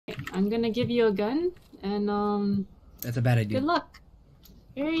I'm gonna give you a gun, and That's a bad idea. good luck.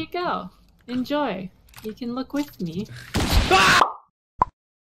 Here you go. Enjoy. You can look with me.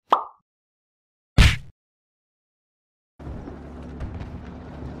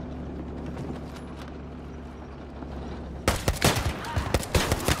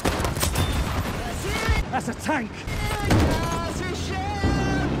 That's a tank!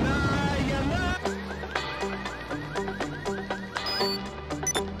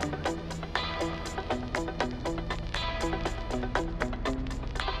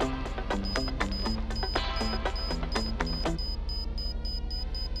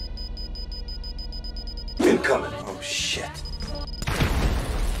 Incoming. Oh shit.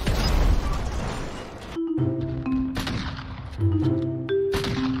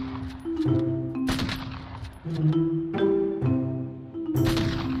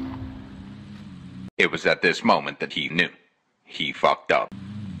 It was at this moment that he knew. He fucked up.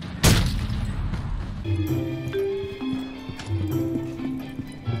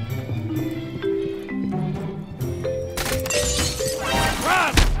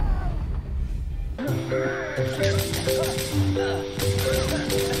 Run!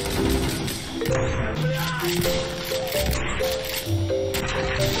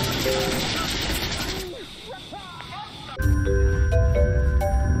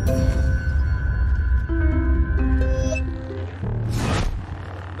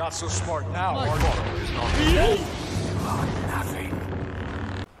 Not so smart now, are you? Nothing.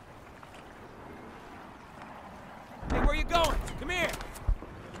 Hey, where you going? Come here!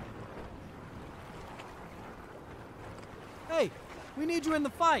 Hey, we need you in the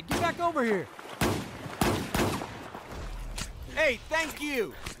fight. Get back over here. Hey, thank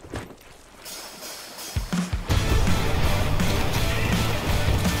you!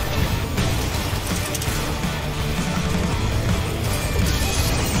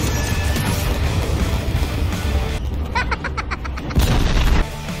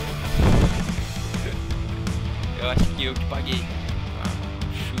 Eu acho que eu que paguei.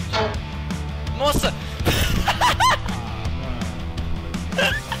 Chute. Nossa!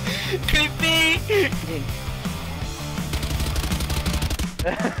 Clipei!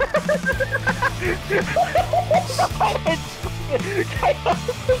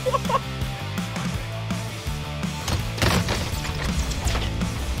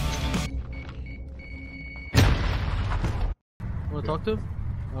 Wanna talk to him?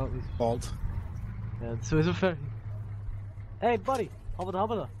 Oh, he's bald. Yeah, so he's a fair. Hey, buddy!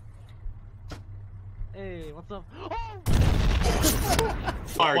 Hoppada. Hey, what's up?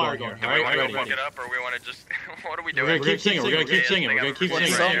 Fire going. Do we want to go fuck it up, or we want to just... what are we doing? We're gonna keep singing. We're gonna keep singing.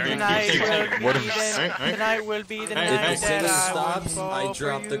 Tonight will be the night If the that singer I stops, will I fall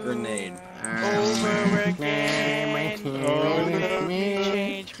drop for the you. grenade. Over again.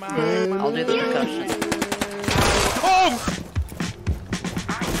 Change my mind. I'll do the percussion. Oh!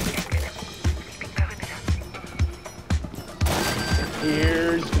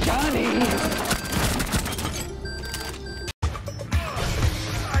 Here's Johnny.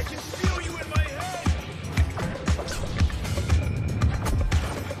 I can feel you in my head!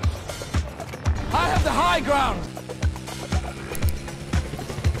 I have the high ground!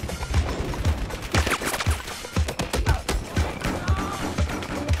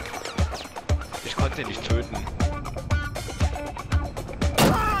 Ich konnte ihn nicht töten.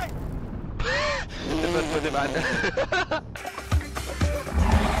 Der wird von dem anderen.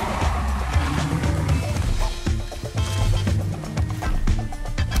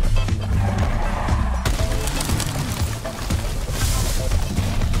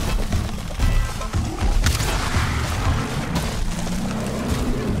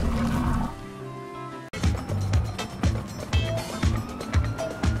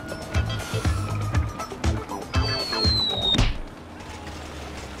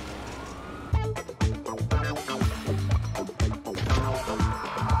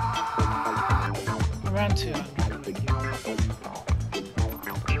 Around 2.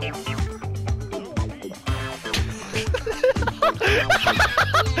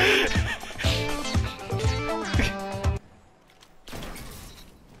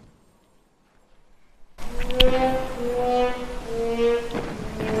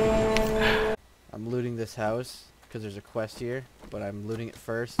 I'm looting this house because there's a quest here, but I'm looting it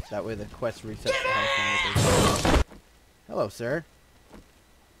first. That way the quest resets the house. Hello, sir.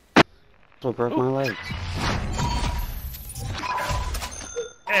 What broke my legs?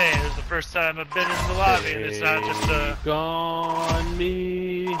 Hey, this is the first time I've been in the lobby, and it's not just a on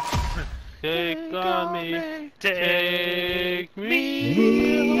me, take on me, take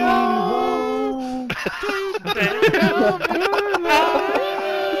me home. Take me home.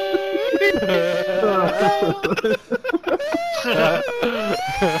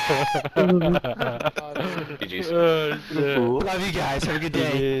 GG's. Love you guys. Have a good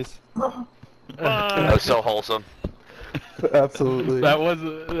day. That was so wholesome. Absolutely. That was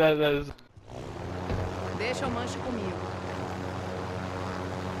that is. Deixa o manche comigo.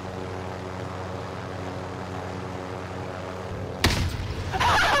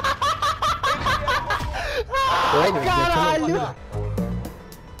 Caralho!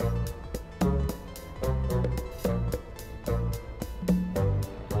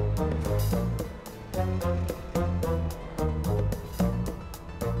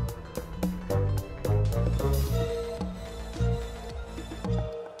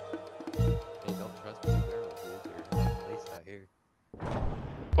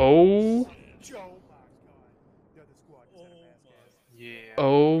 Oh. Yeah.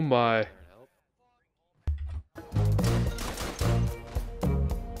 Oh my.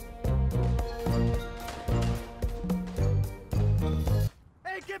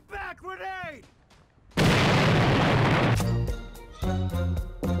 Hey, get back, grenade!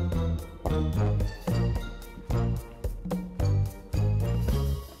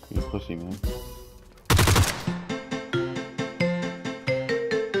 You pussy, man.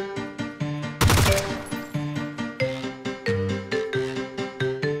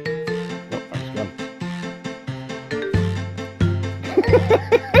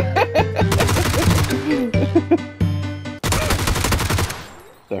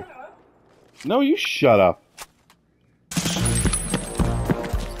 There. No, you shut up.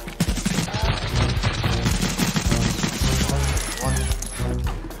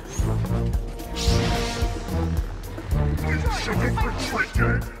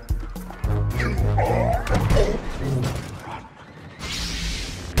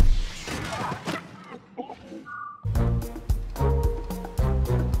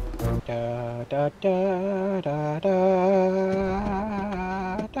 Da da da da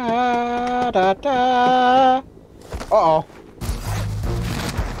da da da da. Uh-oh.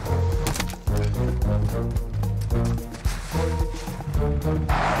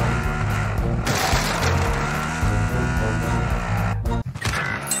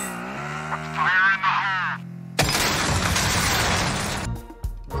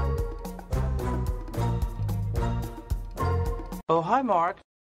 Oh, hi, Mark.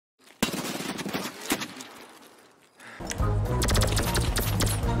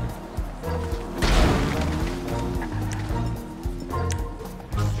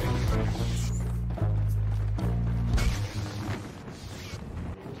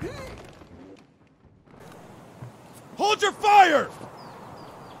 Hold your fire!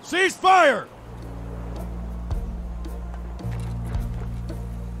 Cease fire!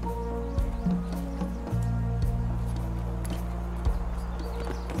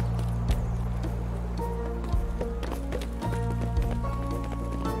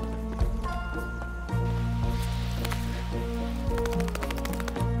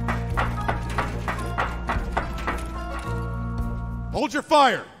 Hold your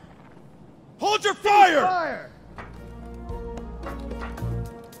fire! Hold your fire!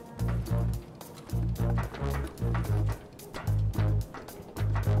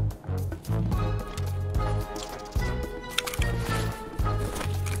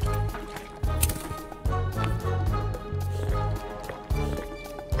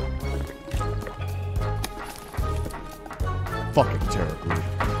 Fucking terrible.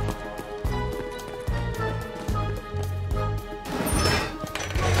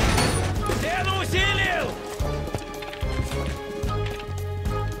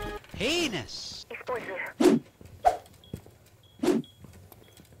 Heinous. Hey,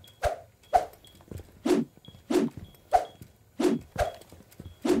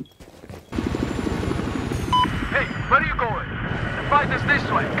 where are you going? The fight is this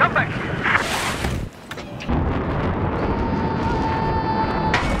way. Come back here.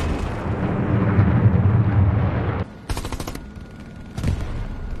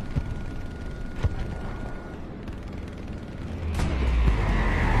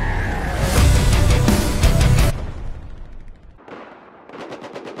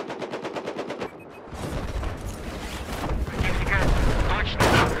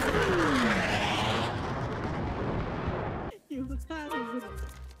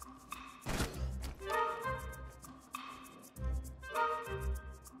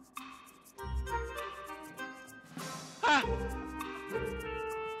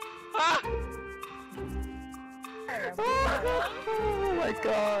 Oh my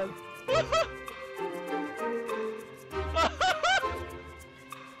god.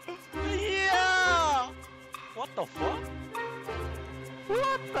 Yeah! What the fuck?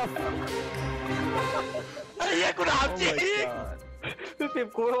 What the fuck ไอ้เหี้ยกูถามจริงพี่ปิ่ม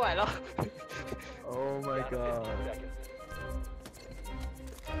กูไม่ไหวแล้ว Oh my god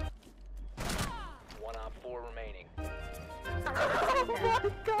One on 4 remaining. Oh my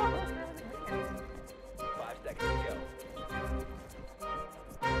god 5 seconds to go.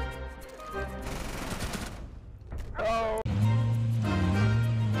 Oh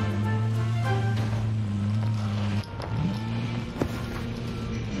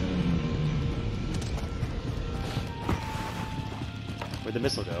Where'd the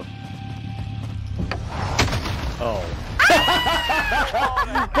missile go? Oh.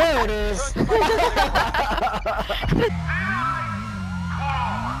 There it is!